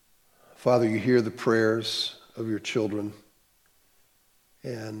Father, you hear the prayers of your children,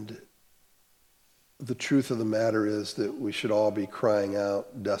 and the truth of the matter is that we should all be crying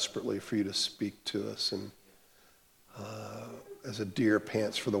out desperately for you to speak to us. And as a deer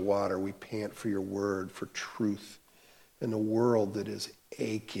pants for the water, we pant for your word, for truth, in a world that is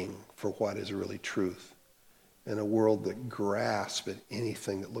aching for what is really truth, in a world that grasps at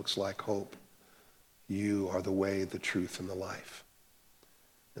anything that looks like hope. You are the way, the truth, and the life.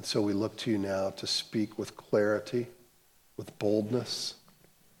 And so we look to you now to speak with clarity, with boldness,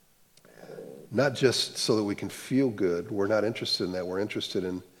 not just so that we can feel good. We're not interested in that. We're interested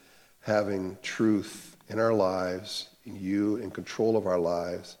in having truth in our lives, you in control of our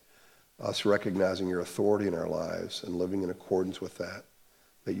lives, us recognizing your authority in our lives and living in accordance with that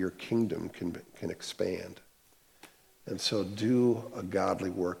your kingdom can expand. And so do a godly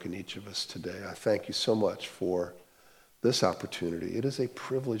work in each of us today. I thank you so much for this opportunity. It is a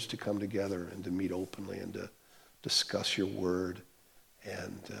privilege to come together and to meet openly and to discuss your word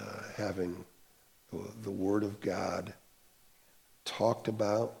and having the word of God talked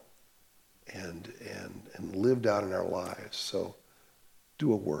about and lived out in our lives. So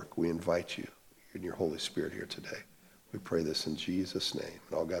do a work. We invite you in your Holy Spirit here today. We pray this in Jesus' name.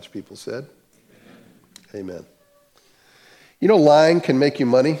 And all God's people said, Amen. You know, lying can make you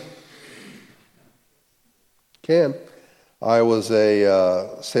money. Can. I was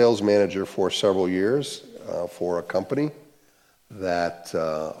a sales manager for several years for a company that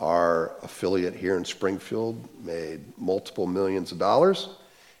our affiliate here in Springfield made multiple millions of dollars,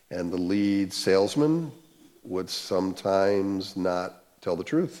 and the lead salesman would sometimes not tell the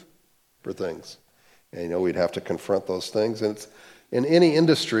truth for things. And, you know, we'd have to confront those things. And it's, in any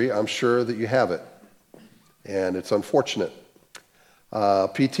industry, I'm sure that you have it. And it's unfortunate.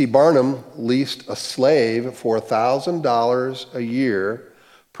 P.T. Barnum leased a slave for $1,000 a year,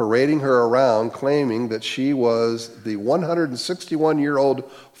 parading her around, claiming that she was the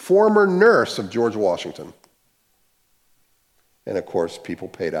 161-year-old former nurse of George Washington. And of course, people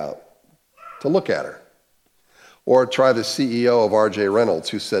paid out to look at her. Or try the CEO of R.J. Reynolds,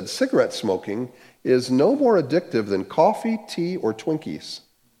 who said cigarette smoking is no more addictive than coffee, tea, or Twinkies.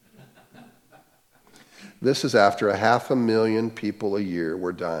 This is after 500,000 people a year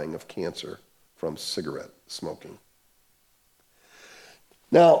were dying of cancer from cigarette smoking.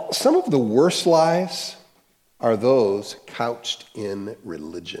 Now, some of the worst lies are those couched in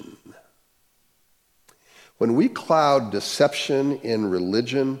religion. When we cloud deception in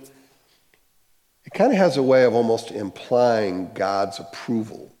religion, it kind of has a way of almost implying God's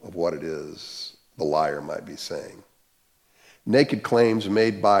approval of what it is the liar might be saying. Naked claims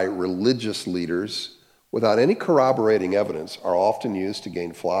made by religious leaders without any corroborating evidence are often used to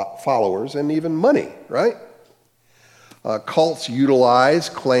gain followers and even money, right? Cults utilize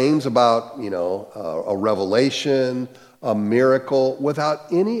claims about, a revelation, a miracle,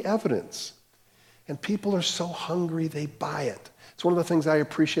 without any evidence. And people are so hungry they buy it. It's one of the things I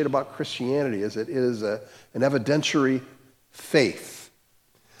appreciate about Christianity is it is an evidentiary faith.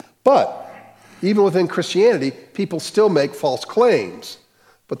 But even within Christianity, people still make false claims.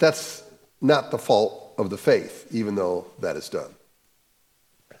 But that's not the fault of the faith, even though that is done.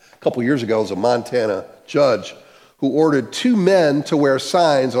 A couple years ago, there was a Montana judge who ordered 2 men to wear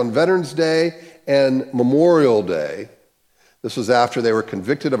signs on Veterans Day and Memorial Day. This was after they were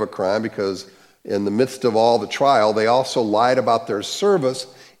convicted of a crime because in the midst of all the trial, they also lied about their service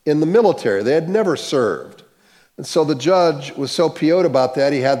in the military. They had never served. And so the judge was so PO'd about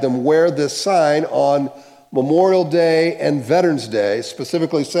that, he had them wear this sign on Memorial Day and Veterans Day,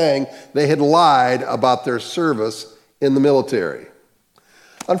 specifically saying they had lied about their service in the military.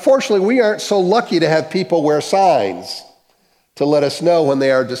 Unfortunately, we aren't so lucky to have people wear signs to let us know when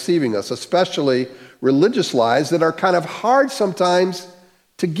they are deceiving us, especially religious lies that are kind of hard sometimes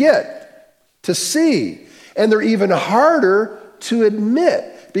to get, to see. And they're even harder to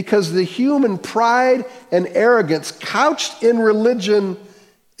admit because the human pride and arrogance couched in religion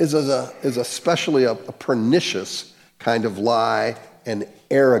is especially a pernicious kind of lie and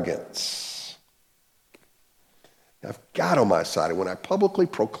arrogance. I've God on my side, and when I publicly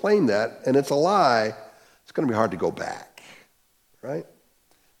proclaim that, and it's a lie, it's going to be hard to go back, right?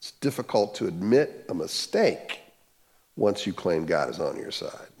 It's difficult to admit a mistake once you claim God is on your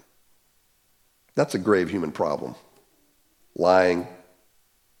side. That's a grave human problem. Lying,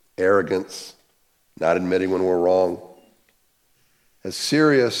 arrogance, not admitting when we're wrong. As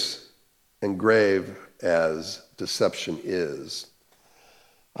serious and grave as deception is,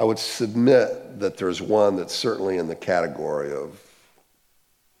 I would submit that there's one that's certainly in the category of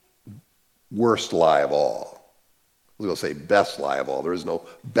worst lie of all. We'll say best lie of all. There is no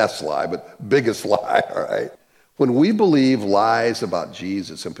best lie, but biggest lie, all right? When we believe lies about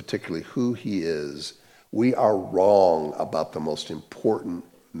Jesus, and particularly who he is, we are wrong about the most important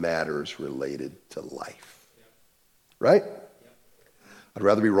matters related to life. Right? I'd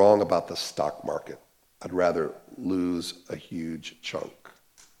rather be wrong about the stock market. I'd rather lose a huge chunk.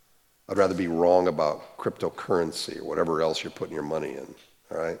 I'd rather be wrong about cryptocurrency or whatever else you're putting your money in,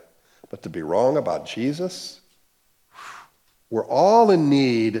 all right? But to be wrong about Jesus, we're all in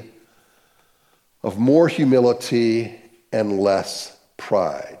need of more humility and less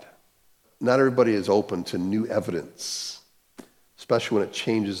pride. Not everybody is open to new evidence, especially when it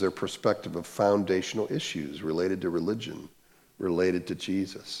changes their perspective of foundational issues related to religion, related to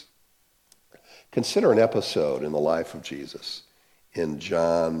Jesus. Consider an episode in the life of Jesus in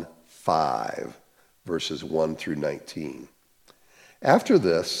John 5, verses 1 through 19. After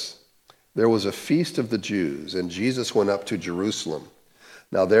this, there was a feast of the Jews, and Jesus went up to Jerusalem.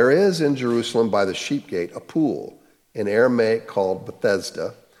 Now there is in Jerusalem by the sheep gate a pool, in Aramaic called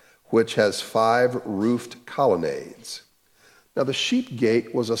Bethesda, which has 5 roofed colonnades. Now the sheep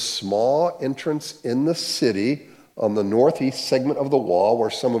gate was a small entrance in the city on the northeast segment of the wall where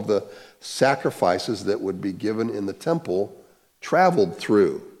some of the sacrifices that would be given in the temple traveled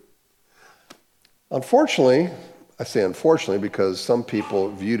through. Unfortunately, I say unfortunately because some people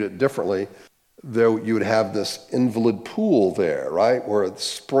viewed it differently, there you would have this invalid pool there, right, where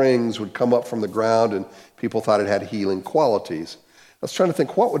springs would come up from the ground and people thought it had healing qualities. I was trying to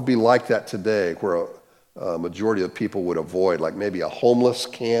think what would be like that today, where a majority of people would avoid, like maybe a homeless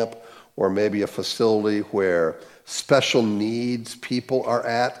camp or maybe a facility where special needs people are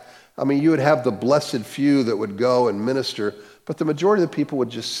at. I mean, you would have the blessed few that would go and minister, but the majority of the people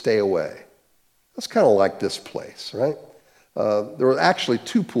would just stay away. That's kind of like this place, right? There were actually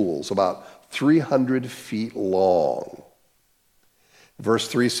 2 pools, about 300 feet long. Verse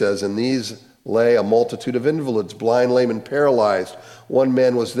 3 says, "In these lay a multitude of invalids, blind, lame, and paralyzed. One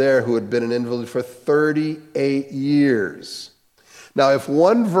man was there who had been an invalid for 38 years. Now, if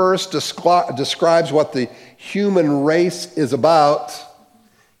one verse describes what the human race is about,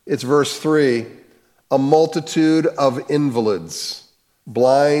 it's verse 3, a multitude of invalids,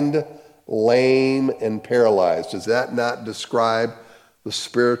 blind, lame, and paralyzed. Does that not describe the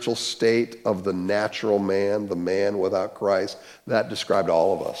spiritual state of the natural man, the man without Christ? That described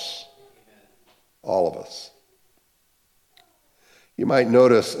all of us. All of us. You might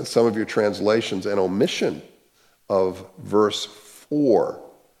notice in some of your translations an omission of verse 4.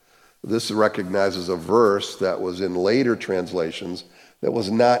 This recognizes a verse that was in later translations that was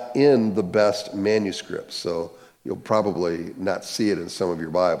not in the best manuscripts, so you'll probably not see it in some of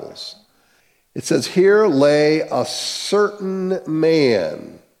your Bibles. It says, "Here lay a certain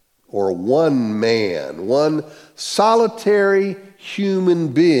man," or one man, one solitary human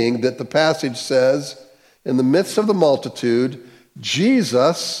being that the passage says, in the midst of the multitude,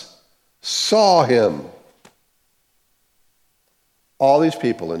 Jesus saw him. All these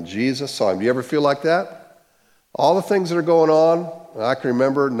people, and Jesus saw him. Do you ever feel like that? All the things that are going on, I can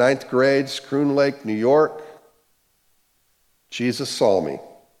remember 9th grade, Schroon Lake, New York. Jesus saw me.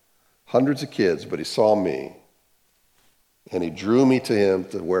 Hundreds of kids, but he saw me. And he drew me to him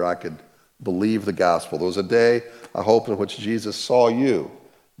to where I could believe the gospel. There was a day, I hope, in which Jesus saw you,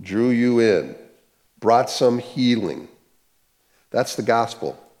 drew you in, brought some healing. That's the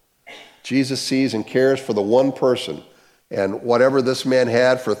gospel. Jesus sees and cares for the one person, and whatever this man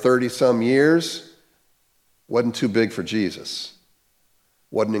had for 30-some years wasn't too big for Jesus,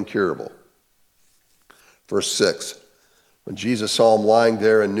 wasn't incurable. Verse 6, when Jesus saw him lying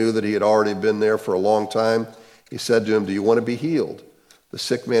there and knew that he had already been there for a long time, he said to him, "Do you want to be healed?" The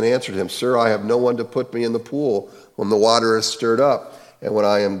sick man answered him, "Sir, I have no one to put me in the pool when the water is stirred up, and when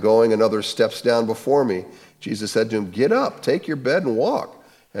I am going, another steps down before me." Jesus said to him, "Get up, take your bed and walk."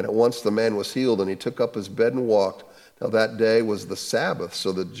 And at once the man was healed, and he took up his bed and walked. Now that day was the Sabbath,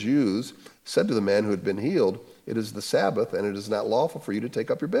 so the Jews said to the man who had been healed, "It is the Sabbath, and it is not lawful for you to take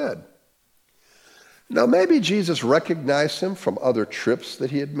up your bed." Now maybe Jesus recognized him from other trips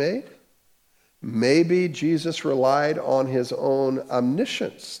that he had made. Maybe Jesus relied on his own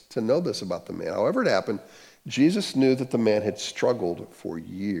omniscience to know this about the man. However it happened, Jesus knew that the man had struggled for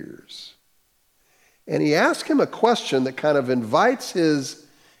years. And he asked him a question that kind of invites his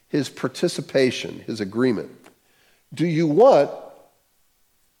participation, his agreement. Do you want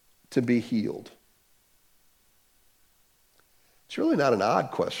to be healed? It's really not an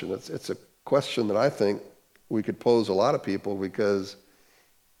odd question. It's a question that I think we could pose a lot of people, because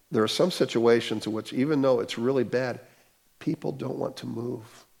there are some situations in which, even though it's really bad, people don't want to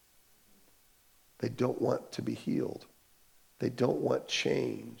move. They don't want to be healed. They don't want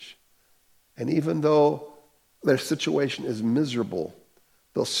change. And even though their situation is miserable,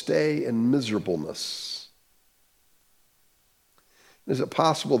 they'll stay in miserableness. Is it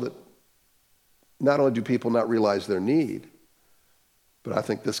possible that not only do people not realize their need, but I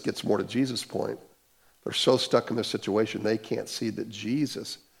think this gets more to Jesus' point. They're so stuck in their situation, they can't see that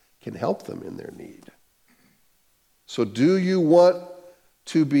Jesus can help them in their need. So do you want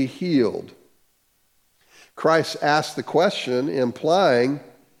to be healed? Christ asked the question, implying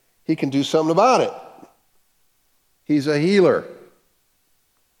he can do something about it. He's a healer.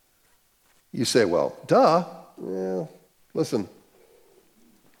 You say, well, duh. Well, listen,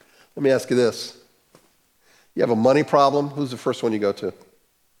 let me ask you this. You have a money problem, who's the first one you go to?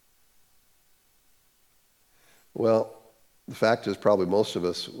 Well, the fact is probably most of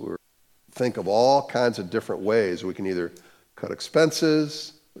us think of all kinds of different ways. We can either cut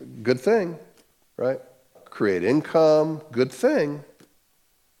expenses, good thing, right? Create income, good thing.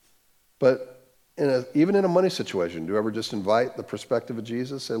 But even in a money situation, do you ever just invite the perspective of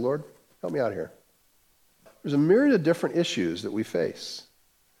Jesus? Say, Lord, help me out here. There's a myriad of different issues that we face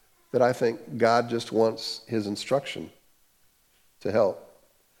that I think God just wants his instruction to help.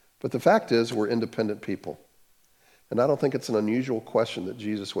 But the fact is, we're independent people. And I don't think it's an unusual question that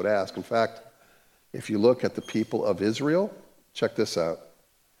Jesus would ask. In fact, if you look at the people of Israel, check this out.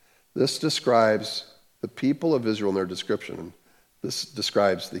 This describes the people of Israel in their description. This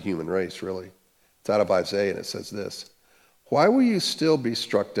describes the human race, really. It's out of Isaiah, and it says this. Why will you still be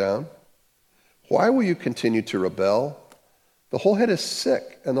struck down? Why will you continue to rebel? The whole head is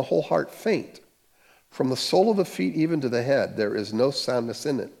sick, and the whole heart faint. From the sole of the feet even to the head, there is no soundness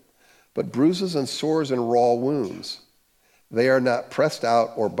in it, but bruises and sores and raw wounds. They are not pressed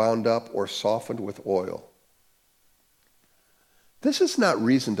out or bound up or softened with oil. This is not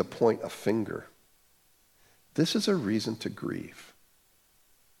reason to point a finger. This is a reason to grieve.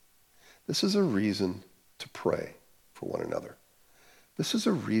 This is a reason to pray for one another. This is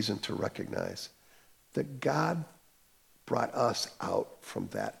a reason to recognize that God brought us out from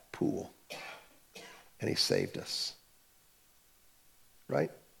that pool and he saved us.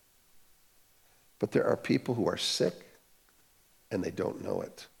 Right? But there are people who are sick and they don't know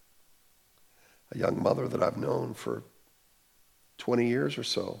it. A young mother that I've known for 20 years or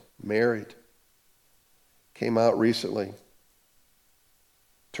so, married, came out recently,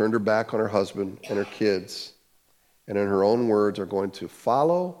 turned her back on her husband and her kids, and in her own words are going to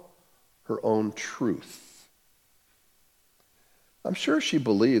follow her own truth. I'm sure she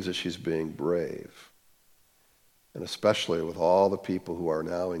believes that she's being brave, and especially with all the people who are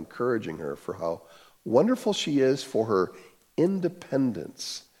now encouraging her for how wonderful she is for her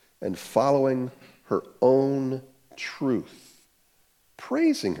independence and following her own truth,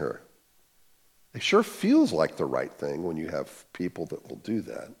 praising her. It sure feels like the right thing when you have people that will do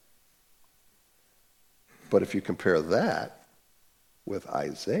that. But if you compare that with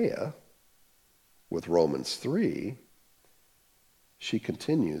Isaiah, with Romans 3, she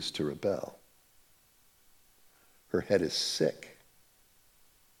continues to rebel. Her head is sick.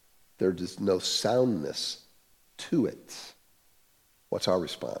 There is no soundness to it. What's our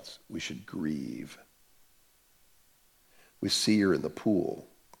response? We should grieve. We see her in the pool.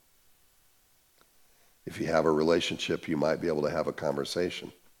 If you have a relationship, you might be able to have a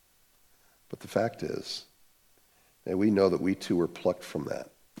conversation. But the fact is, and we know that we too were plucked from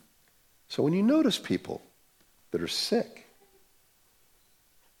that. So when you notice people that are sick,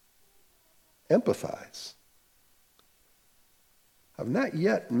 empathize. I've not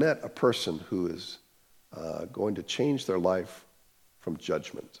yet met a person who is going to change their life from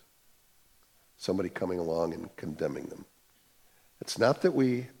judgment. Somebody coming along and condemning them. It's not that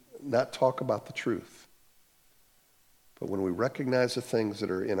we not talk about the truth, but when we recognize the things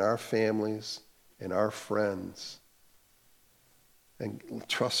that are in our families, in our friends, and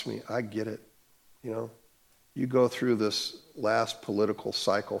trust me, I get it. You know, you go through this last political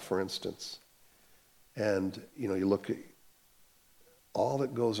cycle, for instance, and you look at all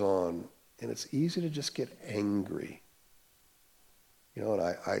that goes on, and it's easy to just get angry. And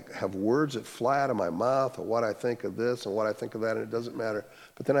I have words that fly out of my mouth of what I think of this and what I think of that, and it doesn't matter.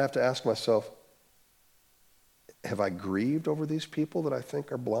 But then I have to ask myself, have I grieved over these people that I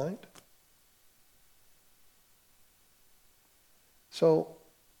think are blind? So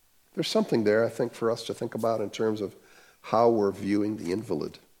there's something there, I think, for us to think about in terms of how we're viewing the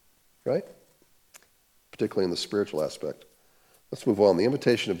invalid, right? Particularly in the spiritual aspect. Let's move on. The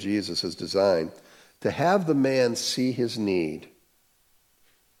invitation of Jesus is designed to have the man see his need,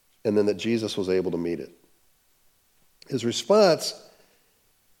 and then that Jesus was able to meet it. His response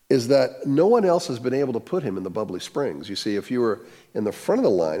is that no one else has been able to put him in the bubbly springs. You see, if you were in the front of the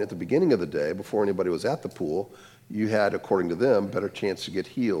line at the beginning of the day, before anybody was at the pool, you had, according to them, better chance to get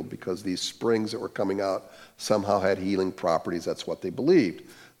healed because these springs that were coming out somehow had healing properties. That's what they believed.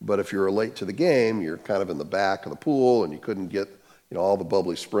 But if you were late to the game, you're kind of in the back of the pool and you couldn't get all the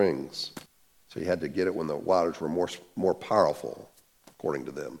bubbly springs. So you had to get it when the waters were more powerful, according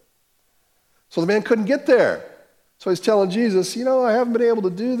to them. So the man couldn't get there. So he's telling Jesus, I haven't been able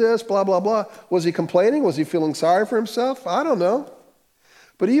to do this, blah, blah, blah. Was he complaining? Was he feeling sorry for himself? I don't know.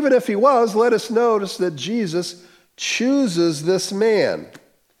 But even if he was, let us notice that Jesus chooses this man.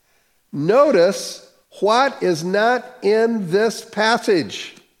 Notice what is not in this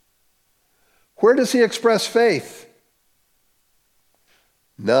passage. Where does he express faith?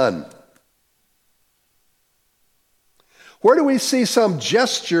 None. Where do we see some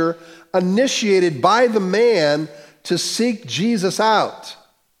gesture initiated by the man to seek Jesus out?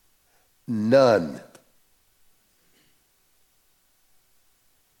 None.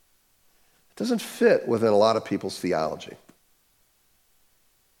 It doesn't fit within a lot of people's theology.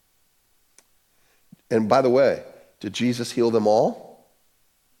 And by the way, did Jesus heal them all?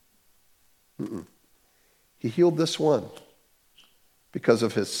 Mm-mm. He healed this one because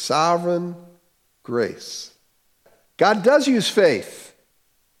of his sovereign grace. God does use faith.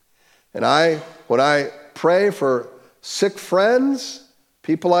 And when I pray for sick friends,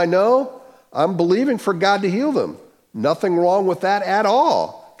 people I know, I'm believing for God to heal them. Nothing wrong with that at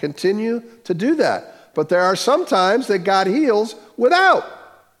all. Continue to do that. But there are some times that God heals without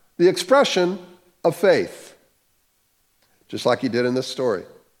the expression of faith. Just like he did in this story.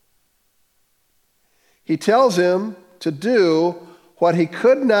 He tells him to do what he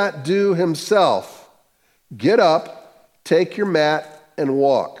could not do himself. Get up, take your mat, and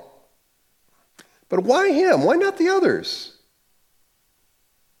walk. But why him? Why not the others?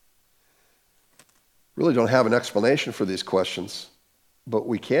 Really don't have an explanation for these questions, but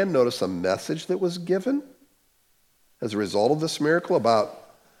we can notice a message that was given as a result of this miracle about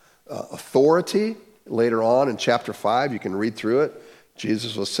authority. Later on in chapter 5, you can read through it.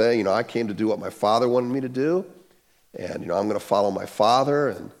 Jesus was saying, I came to do what my Father wanted me to do, and I'm going to follow my Father.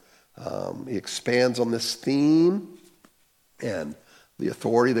 And he expands on this theme and the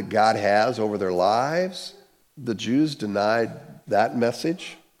authority that God has over their lives. The Jews denied that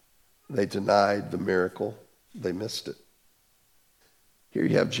message. They denied the miracle. They missed it. Here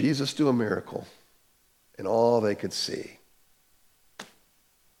you have Jesus do a miracle, and all they could see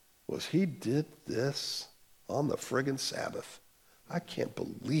was he did this on the friggin' Sabbath. I can't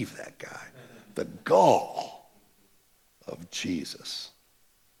believe that guy. The gall of Jesus.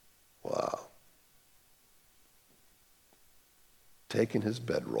 Wow. Taking his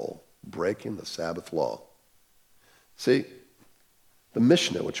bedroll, breaking the Sabbath law. See, the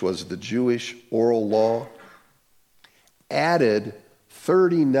Mishnah, which was the Jewish oral law, added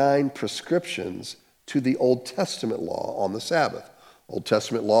 39 prescriptions to the Old Testament law on the Sabbath. Old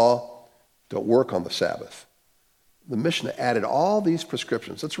Testament law, don't work on the Sabbath. The Mishnah added all these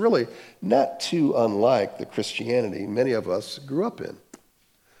prescriptions. It's really not too unlike the Christianity many of us grew up in,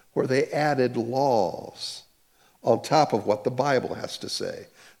 where they added laws on top of what the Bible has to say.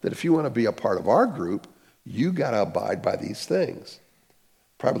 That if you want to be a part of our group, you got to abide by these things.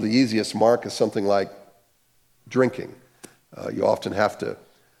 Probably the easiest mark is something like drinking. You often have to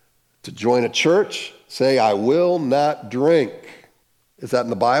join a church, say, I will not drink. Is that in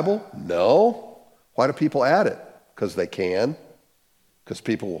the Bible? No. Why do people add it? Because they can, because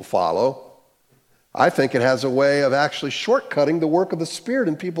people will follow. I think it has a way of actually shortcutting the work of the Spirit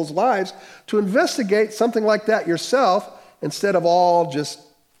in people's lives to investigate something like that yourself instead of all just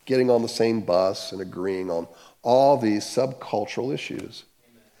getting on the same bus and agreeing on all these subcultural issues.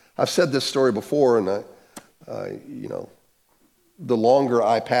 Amen. I've said this story before, and the longer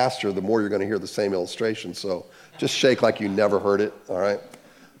I pastor, the more you're going to hear the same illustration. So just shake like you never heard it, all right?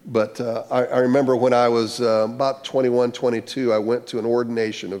 But I remember when I was about 21, 22, I went to an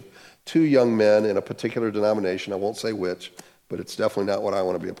ordination of 2 young men in a particular denomination. I won't say which, but it's definitely not what I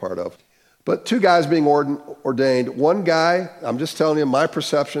want to be a part of. But 2 guys being ordained. One guy, I'm just telling you, my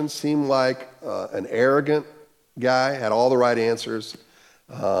perception seemed like an arrogant guy, had all the right answers,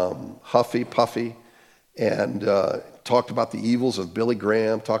 huffy, puffy, and talked about the evils of Billy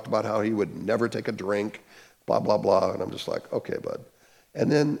Graham, talked about how he would never take a drink, blah, blah, blah. And I'm just like, okay, bud. And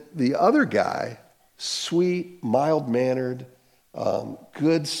then the other guy, sweet, mild-mannered,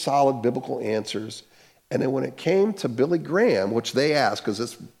 good, solid biblical answers. And then when it came to Billy Graham, which they asked, because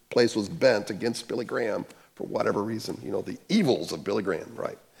this place was bent against Billy Graham for whatever reason, the evils of Billy Graham,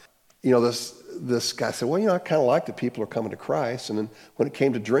 right? this guy said, well, I kind of like that people are coming to Christ. And then when it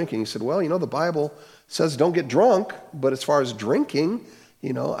came to drinking, he said, well, the Bible says don't get drunk, but as far as drinking,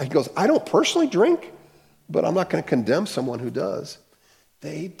 he goes, I don't personally drink, but I'm not going to condemn someone who does.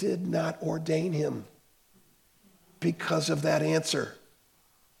 They did not ordain him because of that answer.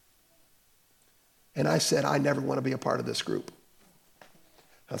 And I said, I never want to be a part of this group.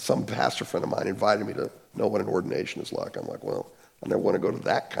 Some pastor friend of mine invited me to know what an ordination is like. I'm like, well, I never want to go to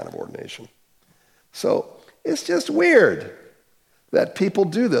that kind of ordination. So it's just weird that people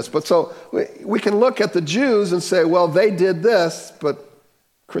do this. But so we can look at the Jews and say, well, they did this, but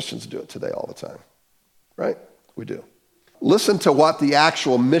Christians do it today all the time, right? We do. Listen to what the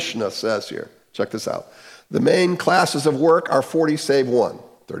actual Mishnah says here. Check this out. The main classes of work are 40 save 1,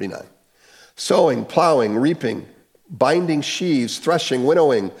 39. Sowing, plowing, reaping, binding sheaves, threshing,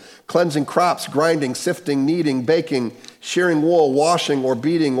 winnowing, cleansing crops, grinding, sifting, kneading, baking, shearing wool, washing or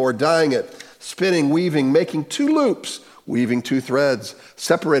beating or dyeing it, spinning, weaving, making 2 loops, weaving 2 threads,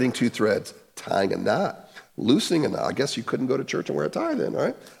 separating 2 threads, tying a knot, loosening a knot. I guess you couldn't go to church and wear a tie then, all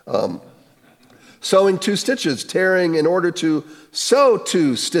right? Sewing 2 stitches, tearing in order to sew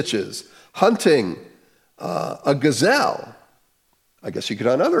 2 stitches, hunting a gazelle. I guess you could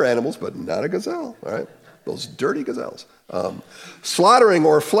hunt other animals, but not a gazelle, all right? Those dirty gazelles. Slaughtering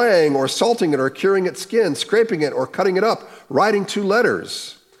or flaying or salting it or curing its skin, scraping it or cutting it up, writing 2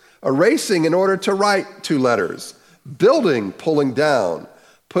 letters, erasing in order to write 2 letters, building, pulling down,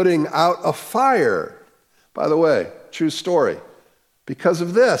 putting out a fire. By the way, true story. Because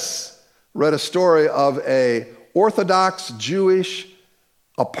of this, read a story of a Orthodox Jewish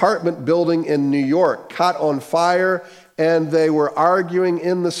apartment building in New York caught on fire, and they were arguing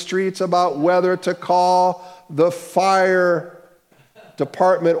in the streets about whether to call the fire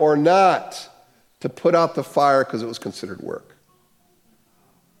department or not to put out the fire because it was considered work.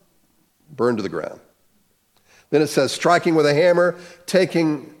 Burned to the ground. Then it says, striking with a hammer,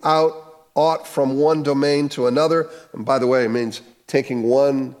 taking out aught from one domain to another. And by the way, it means taking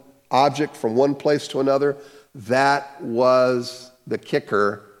one object from one place to another. That was the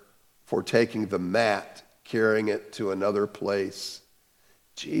kicker for taking the mat, carrying it to another place.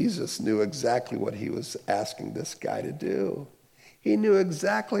 Jesus knew exactly what he was asking this guy to do. He knew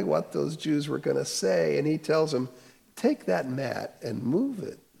exactly what those Jews were going to say, and he tells them, take that mat and move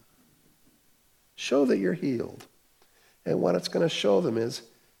it. Show that you're healed. And what it's going to show them is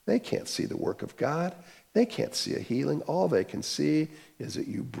they can't see the work of God. They can't see a healing. All they can see is that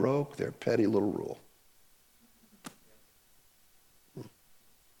you broke their petty little rule.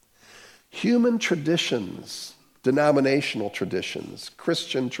 Human traditions, denominational traditions,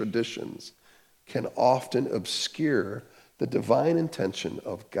 Christian traditions can often obscure the divine intention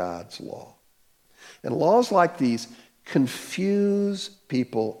of God's law. And laws like these confuse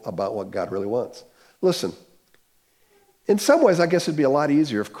people about what God really wants. Listen, in some ways, I guess it'd be a lot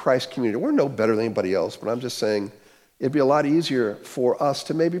easier if Christ's community, we're no better than anybody else, but I'm just saying it'd be a lot easier for us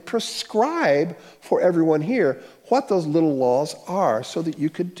to maybe prescribe for everyone here what those little laws are so that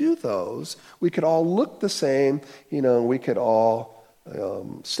you could do those. We could all look the same, we could all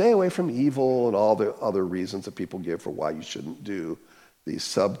stay away from evil and all the other reasons that people give for why you shouldn't do these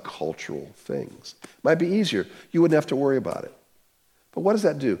subcultural things. Might be easier. You wouldn't have to worry about it. But what does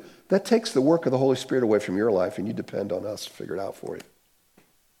that do? That takes the work of the Holy Spirit away from your life, and you depend on us to figure it out for you.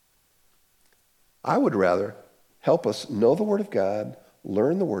 I would rather help us know the Word of God,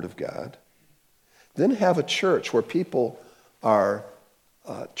 learn the Word of God, then have a church where people are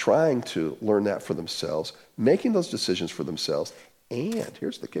trying to learn that for themselves, making those decisions for themselves, and,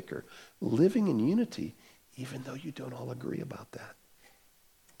 here's the kicker, living in unity even though you don't all agree about that.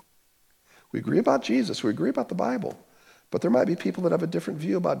 We agree about Jesus, we agree about the Bible, but there might be people that have a different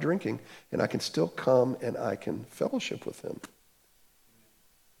view about drinking, and I can still come and I can fellowship with them.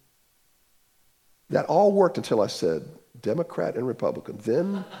 That all worked until I said Democrat and Republican.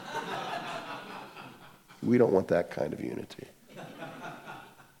 Then we don't want that kind of unity.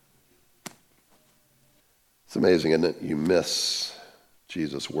 It's amazing, isn't it? You miss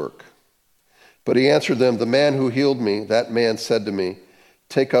Jesus' work. But he answered them, the man who healed me, that man said to me,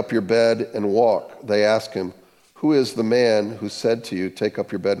 take up your bed and walk. They asked him, who is the man who said to you, take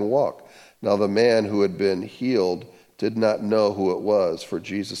up your bed and walk? Now the man who had been healed did not know who it was, for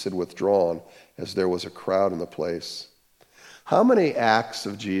Jesus had withdrawn as there was a crowd in the place. How many acts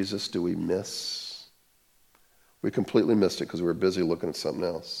of Jesus do we miss? We completely missed it because we were busy looking at something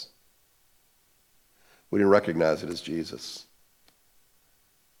else. We didn't recognize it as Jesus.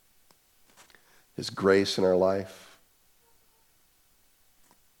 His grace in our life.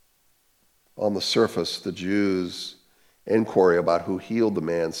 On the surface, the Jews inquiry about who healed the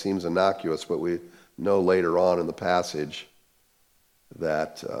man seems innocuous, but we know later on in the passage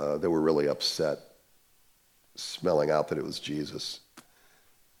that they were really upset, smelling out that it was Jesus.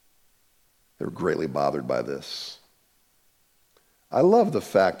 They were greatly bothered by this. I love the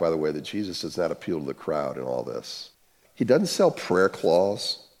fact, by the way, that Jesus does not appeal to the crowd in all this. He doesn't sell prayer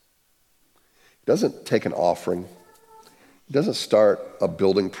claws. He doesn't take an offering. He doesn't start a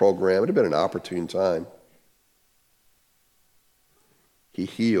building program. It would have been an opportune time. He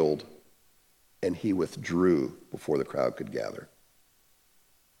healed and he withdrew before the crowd could gather.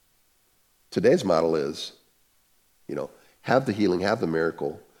 Today's model is, have the healing, have the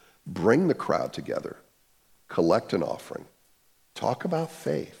miracle, bring the crowd together, collect an offering, talk about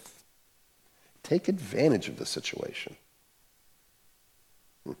faith, take advantage of the situation.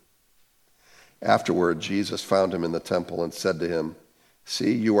 Afterward, Jesus found him in the temple and said to him,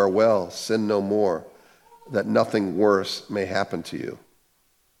 "See, you are well, sin no more, that nothing worse may happen to you."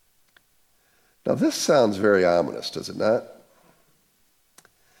 Now this sounds very ominous, does it not?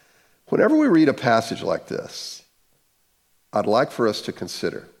 Whenever we read a passage like this, I'd like for us to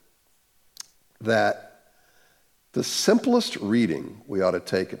consider that the simplest reading we ought to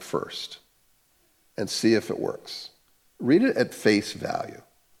take at first and see if it works. Read it at face value.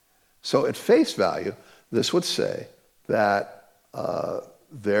 So at face value, this would say that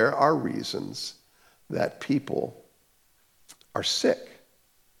there are reasons that people are sick,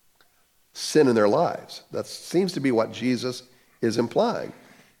 sin in their lives. That seems to be what Jesus is implying.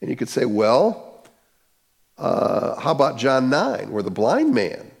 And you could say, well, how about John 9, where the blind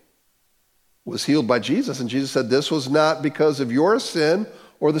man was healed by Jesus, and Jesus said, this was not because of your sin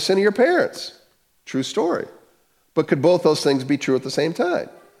or the sin of your parents. True story. But could both those things be true at the same time?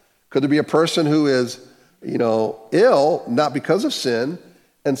 Could there be a person who is, ill, not because of sin,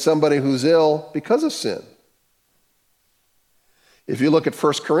 and somebody who's ill because of sin? If you look at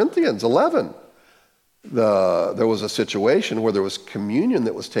 1 Corinthians 11, there was a situation where there was communion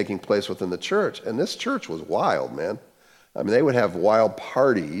that was taking place within the church, and this church was wild, man. I mean, they would have wild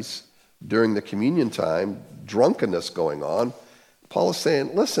parties during the communion time, drunkenness going on. Paul is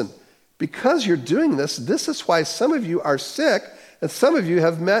saying, listen, because you're doing this, this is why some of you are sick, and some of you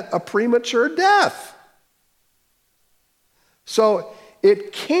have met a premature death. So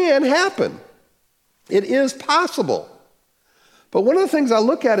it can happen. It is possible. But one of the things I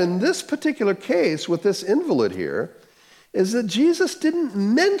look at in this particular case with this invalid here is that Jesus didn't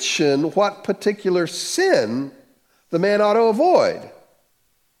mention what particular sin the man ought to avoid.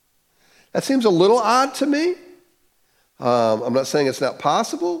 That seems a little odd to me. I'm not saying it's not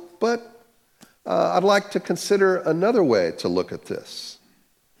possible, but I'd like to consider another way to look at this.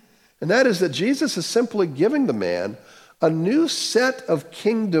 And that is that Jesus is simply giving the man a new set of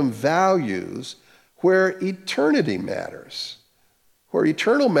kingdom values where eternity matters, where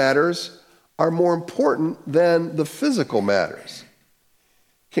eternal matters are more important than the physical matters.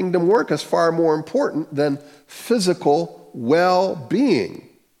 Kingdom work is far more important than physical well-being.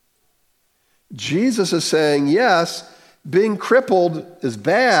 Jesus is saying, yes, being crippled is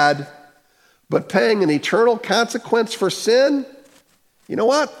bad, but paying an eternal consequence for sin, you know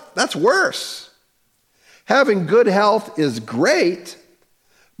what? That's worse. Having good health is great,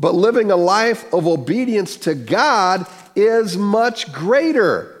 but living a life of obedience to God is much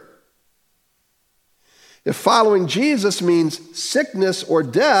greater. If following Jesus means sickness or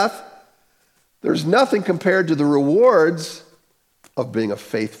death, there's nothing compared to the rewards of being a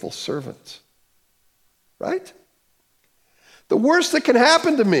faithful servant. Right? The worst that can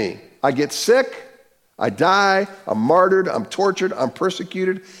happen to me, I get sick, I die, I'm martyred, I'm tortured, I'm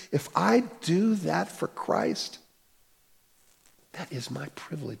persecuted. If I do that for Christ, that is my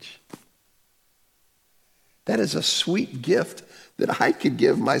privilege. That is a sweet gift that I could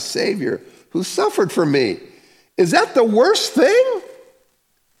give my Savior who suffered for me. Is that the worst thing?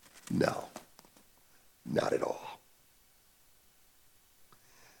 No, not at all.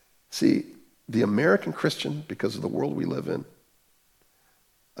 See, the American Christian, because of the world we live in,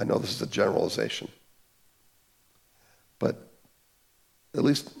 I know this is a generalization, but at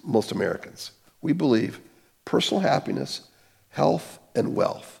least most Americans, we believe personal happiness, health, and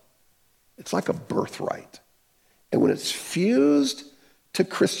wealth, it's like a birthright. And when it's fused to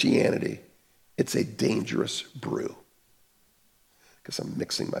Christianity, it's a dangerous brew. Because I'm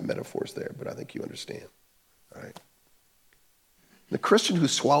mixing my metaphors there, but I think you understand. All right? The Christian who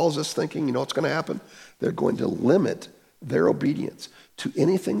swallows this thinking, you know what's going to happen? They're going to limit their obedience to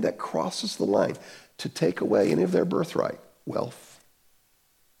anything that crosses the line to take away any of their birthright, wealth,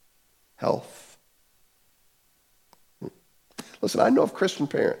 health. Listen, I know of Christian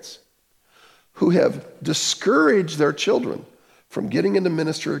parents who have discouraged their children from getting into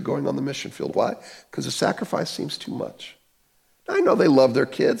ministry or going on the mission field. Why? Because the sacrifice seems too much. I know they love their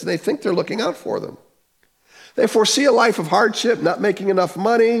kids. They think they're looking out for them. They foresee a life of hardship, not making enough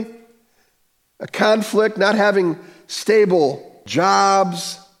money, a conflict, not having stable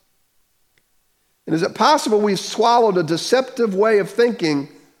jobs. And is it possible we've swallowed a deceptive way of thinking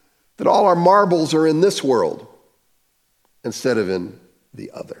that all our marbles are in this world instead of in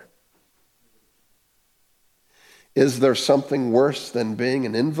the other? Is there something worse than being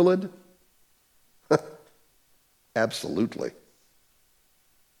an invalid? Absolutely.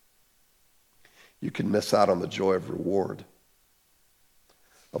 You can miss out on the joy of reward,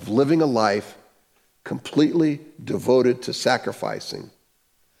 of living a life completely devoted to sacrificing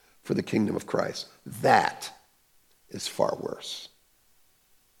for the kingdom of Christ. That is far worse.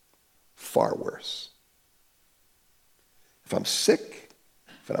 Far worse. If I'm sick,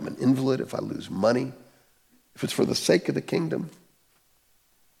 if I'm an invalid, if I lose money, if it's for the sake of the kingdom,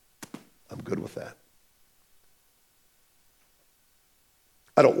 I'm good with that.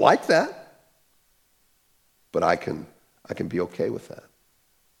 I don't like that, but I can be okay with that.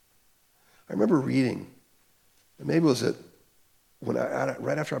 I remember reading, and maybe it was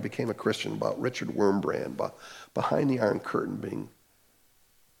right after I became a Christian, about Richard Wurmbrand, behind the Iron Curtain, being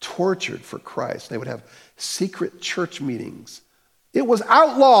tortured for Christ. They would have secret church meetings. It was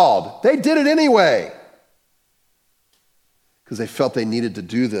outlawed. They did it anyway because they felt they needed to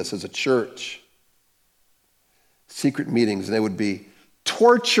do this as a church. Secret meetings, and they would be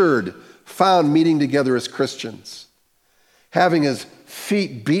tortured, found meeting together as Christians, having his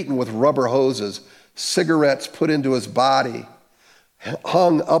feet beaten with rubber hoses, cigarettes put into his body,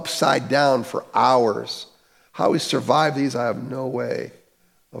 hung upside down for hours. How he survived these, I have no way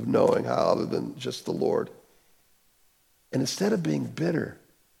of knowing how other than just the Lord. And instead of being bitter,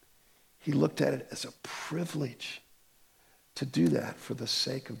 he looked at it as a privilege to do that for the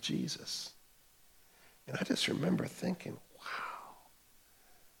sake of Jesus. And I just remember thinking, wow,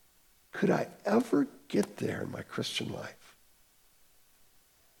 could I ever get there in my Christian life?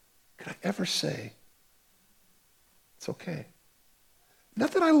 Could I ever say, it's okay?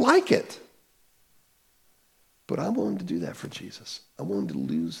 Not that I like it, but I'm willing to do that for Jesus. I'm willing to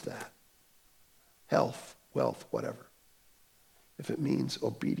lose that. Health, wealth, whatever. If it means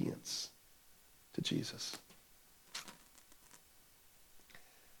obedience to Jesus.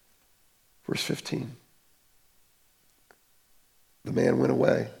 Verse 15. The man went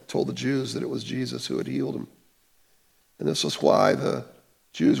away, told the Jews that it was Jesus who had healed him. And this was why the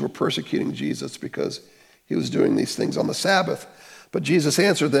Jews were persecuting Jesus, because he was doing these things on the Sabbath. But Jesus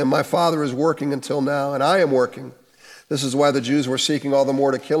answered them, my Father is working until now, and I am working. This is why the Jews were seeking all the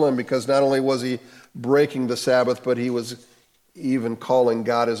more to kill him, because not only was he breaking the Sabbath, but he was even calling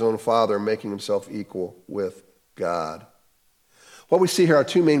God his own Father, making himself equal with God. What we see here are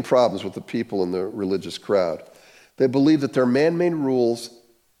two main problems with the people in the religious crowd. They believed that their man-made rules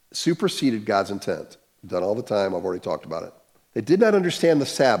superseded God's intent. Done all the time, I've already talked about it. They did not understand the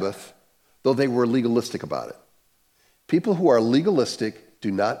Sabbath, though they were legalistic about it. People who are legalistic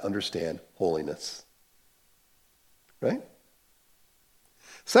do not understand holiness. Right?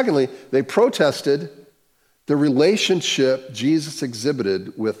 Secondly, they protested the relationship Jesus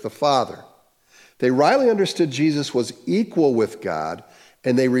exhibited with the Father. They rightly understood Jesus was equal with God,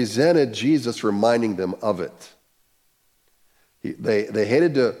 and they resented Jesus reminding them of it. They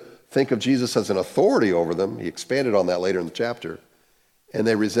hated to think of Jesus as an authority over them. He expanded on that later in the chapter. And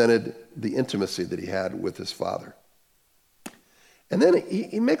they resented the intimacy that he had with his Father. And then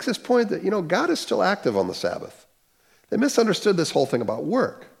he makes this point that, God is still active on the Sabbath. They misunderstood this whole thing about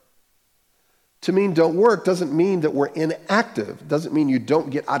work. To mean don't work doesn't mean that we're inactive. Doesn't mean you don't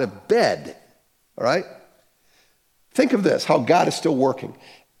get out of bed. All right? Think of this, how God is still working.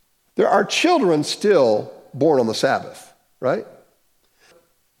 There are children still born on the Sabbath, right?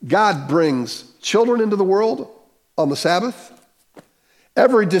 God brings children into the world on the Sabbath.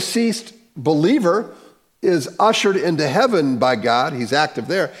 Every deceased believer is ushered into heaven by God. He's active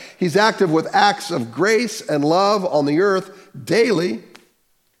there. He's active with acts of grace and love on the earth daily.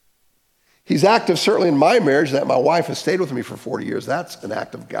 He's active certainly in my marriage, that my wife has stayed with me for 40 years. That's an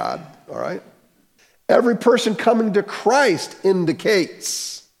act of God, all right? Every person coming to Christ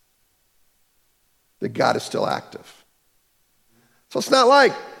indicates that God is still active. So it's not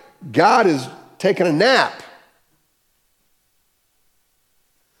like God is taking a nap.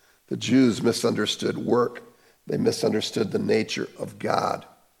 The Jews misunderstood work. They misunderstood the nature of God.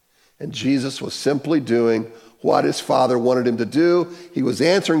 And Jesus was simply doing what his Father wanted him to do. He was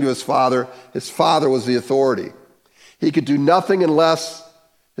answering to his Father. His Father was the authority. He could do nothing unless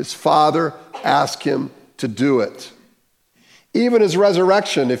his Father ask him to do it. Even his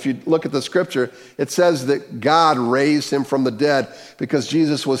resurrection, if you look at the scripture, it says that God raised him from the dead because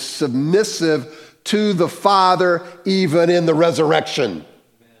Jesus was submissive to the Father even in the resurrection.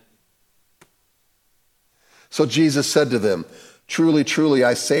 So Jesus said to them, "Truly, truly,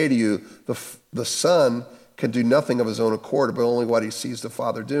 I say to you, the Son can do nothing of his own accord, but only what he sees the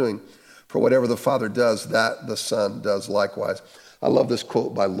Father doing. For whatever the Father does, that the Son does likewise." I love this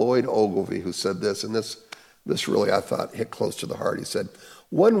quote by Lloyd Ogilvie, who said this, and this really, I thought, hit close to the heart. He said,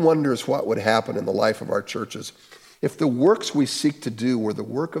 "One wonders what would happen in the life of our churches if the works we seek to do were the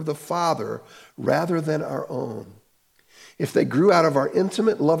work of the Father rather than our own. If they grew out of our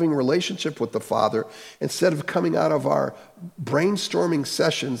intimate, loving relationship with the Father instead of coming out of our brainstorming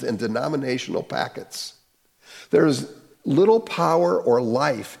sessions and denominational packets. There is little power or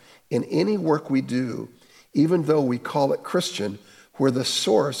life in any work we do, even though we call it Christian, where the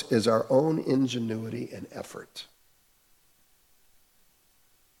source is our own ingenuity and effort."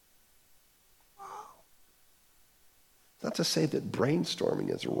 Wow. Not to say that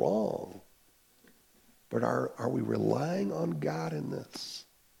brainstorming is wrong, but are we relying on God in this?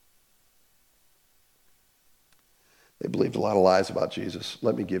 They believed a lot of lies about Jesus.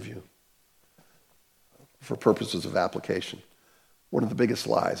 Let me give you, for purposes of application, one of the biggest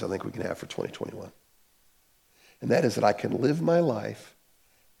lies I think we can have for 2021. And that is that I can live my life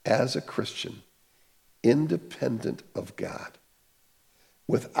as a Christian independent of God,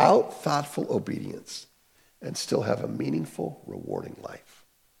 without thoughtful obedience, and still have a meaningful, rewarding life.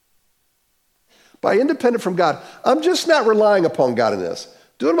 By independent from God, I'm just not relying upon God in this.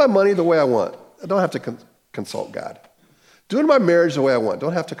 Doing my money the way I want. I don't have to consult God. Doing my marriage the way I want.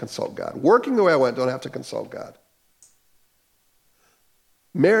 Don't have to consult God. Working the way I want. Don't have to consult God.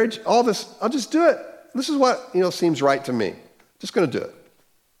 Marriage, all this, I'll just do it. This is what, seems right to me. Just going to do it.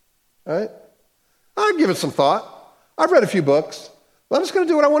 All right? I've given some thought. I've read a few books. But I'm just going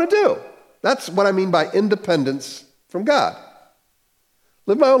to do what I want to do. That's what I mean by independence from God.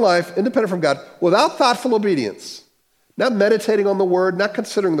 Live my own life independent from God without thoughtful obedience. Not meditating on the word, not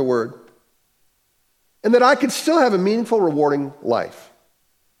considering the word. And that I could still have a meaningful, rewarding life.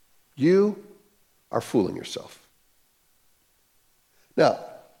 You are fooling yourself. Now,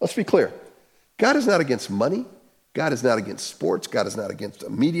 let's be clear. God is not against money. God is not against sports. God is not against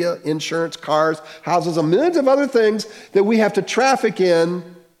media, insurance, cars, houses, and millions of other things that we have to traffic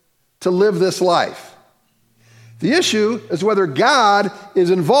in to live this life. The issue is whether God is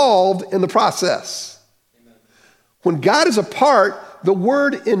involved in the process. Amen. When God is a part, the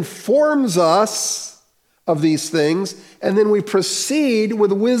word informs us of these things, and then we proceed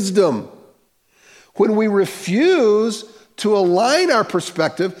with wisdom. When we refuse to align our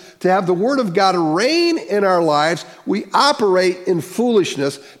perspective, to have the Word of God reign in our lives, we operate in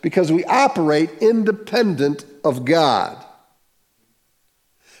foolishness because we operate independent of God.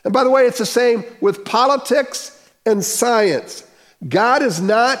 And by the way, it's the same with politics and science. God is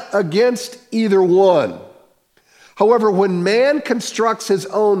not against either one. However, when man constructs his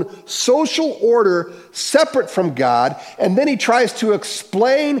own social order separate from God, and then he tries to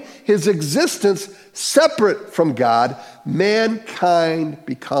explain his existence separate from God, mankind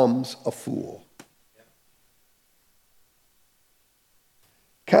becomes a fool.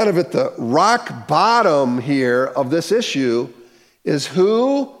 Kind of at the rock bottom here of this issue is,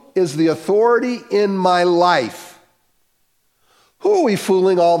 who is the authority in my life? Who are we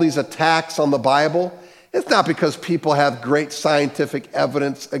fooling all these attacks on the Bible? It's not because people have great scientific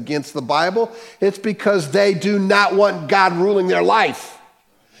evidence against the Bible. It's because they do not want God ruling their life.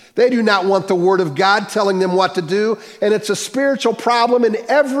 They do not want the Word of God telling them what to do. And it's a spiritual problem in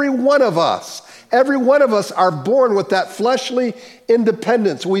every one of us. Every one of us are born with that fleshly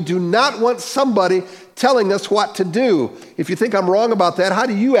independence. We do not want somebody telling us what to do. If you think I'm wrong about that, how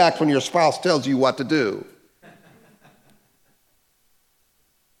do you act when your spouse tells you what to do?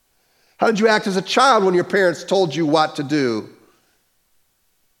 How did you act as a child when your parents told you what to do?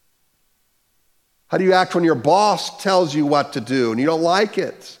 How do you act when your boss tells you what to do and you don't like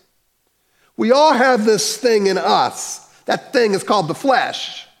it? We all have this thing in us. That thing is called the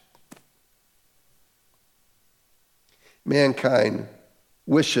flesh. Mankind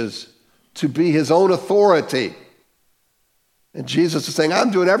wishes to be his own authority. And Jesus is saying, I'm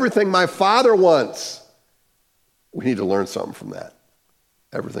doing everything my Father wants. We need to learn something from that.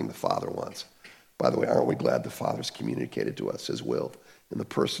 Everything the Father wants. By the way, aren't we glad the Father's communicated to us his will in the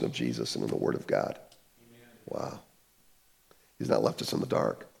person of Jesus and in the Word of God? Amen. Wow. He's not left us in the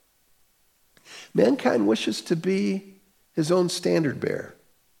dark. Mankind wishes to be his own standard bearer.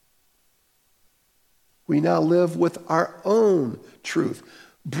 We now live with our own truth.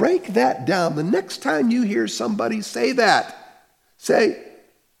 Break that down. The next time you hear somebody say that, say,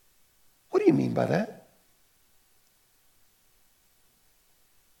 what do you mean by that?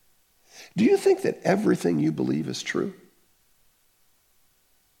 Do you think that everything you believe is true?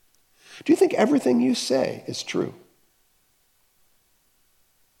 Do you think everything you say is true?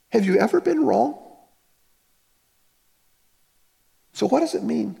 Have you ever been wrong? So what does it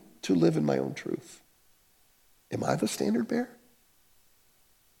mean to live in my own truth? Am I the standard bearer?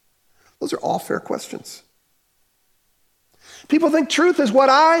 Those are all fair questions. People think truth is what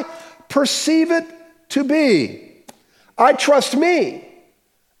I perceive it to be. I trust me.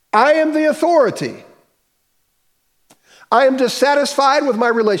 I am the authority. I am dissatisfied with my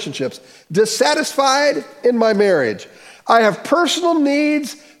relationships, dissatisfied in my marriage. I have personal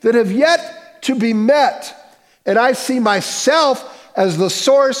needs that have yet to be met, and I see myself as the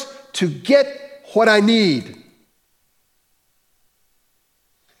source to get what I need.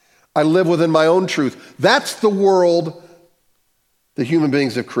 I live within my own truth. That's the world that human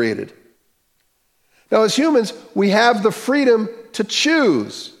beings have created. Now, as humans, we have the freedom to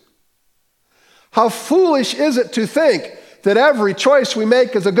choose. How foolish is it to think that every choice we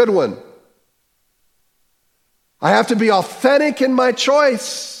make is a good one? I have to be authentic in my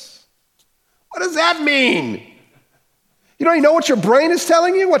choice. What does that mean? You don't even know what your brain is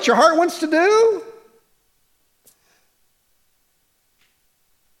telling you, what your heart wants to do?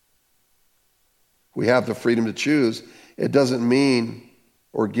 We have the freedom to choose. It doesn't mean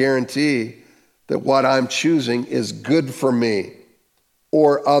or guarantee that what I'm choosing is good for me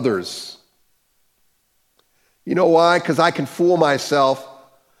or others. You know why? Because I can fool myself.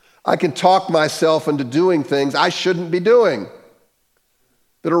 I can talk myself into doing things I shouldn't be doing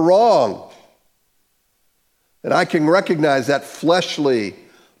that are wrong. And I can recognize that fleshly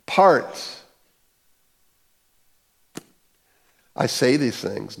part. I say these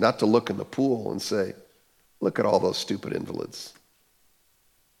things not to look in the pool and say, look at all those stupid invalids.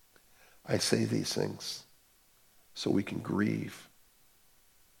 I say these things so we can grieve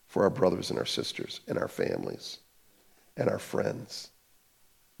for our brothers and our sisters and our families and our friends.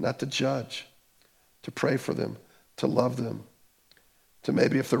 Not to judge, to pray for them, to love them, to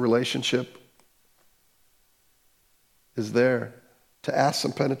maybe if the relationship is there, to ask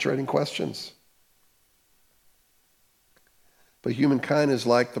some penetrating questions. But humankind is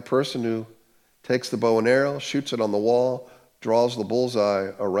like the person who takes the bow and arrow, shoots it on the wall, draws the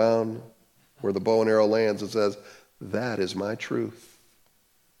bullseye around where the bow and arrow lands and says, that is my truth.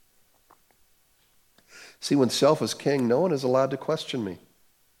 See, when self is king, no one is allowed to question me.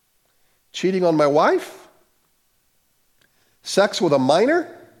 Cheating on my wife? Sex with a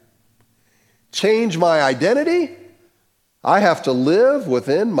minor? Change my identity? I have to live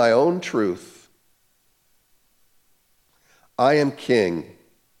within my own truth. I am king.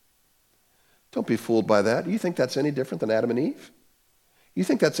 Don't be fooled by that. You think that's any different than Adam and Eve? You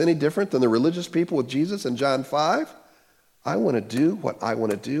think that's any different than the religious people with Jesus in John 5? I want to do what I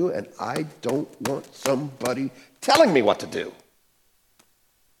want to do, and I don't want somebody telling me what to do.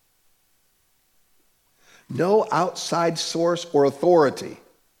 No outside source or authority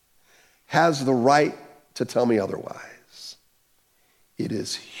has the right to tell me otherwise. It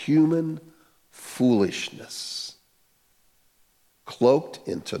is human foolishness cloaked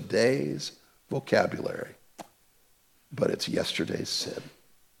in today's vocabulary, but it's yesterday's sin,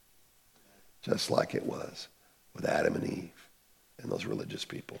 just like it was with Adam and Eve and those religious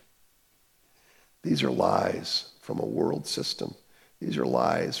people. These are lies from a world system. These are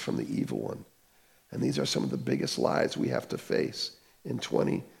lies from the evil one. And these are some of the biggest lies we have to face in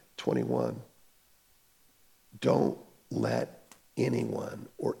 2021. Don't let anyone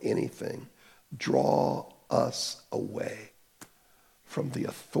or anything draw us away from the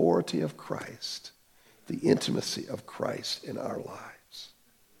authority of Christ, the intimacy of Christ in our lives.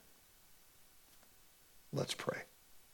 Let's pray.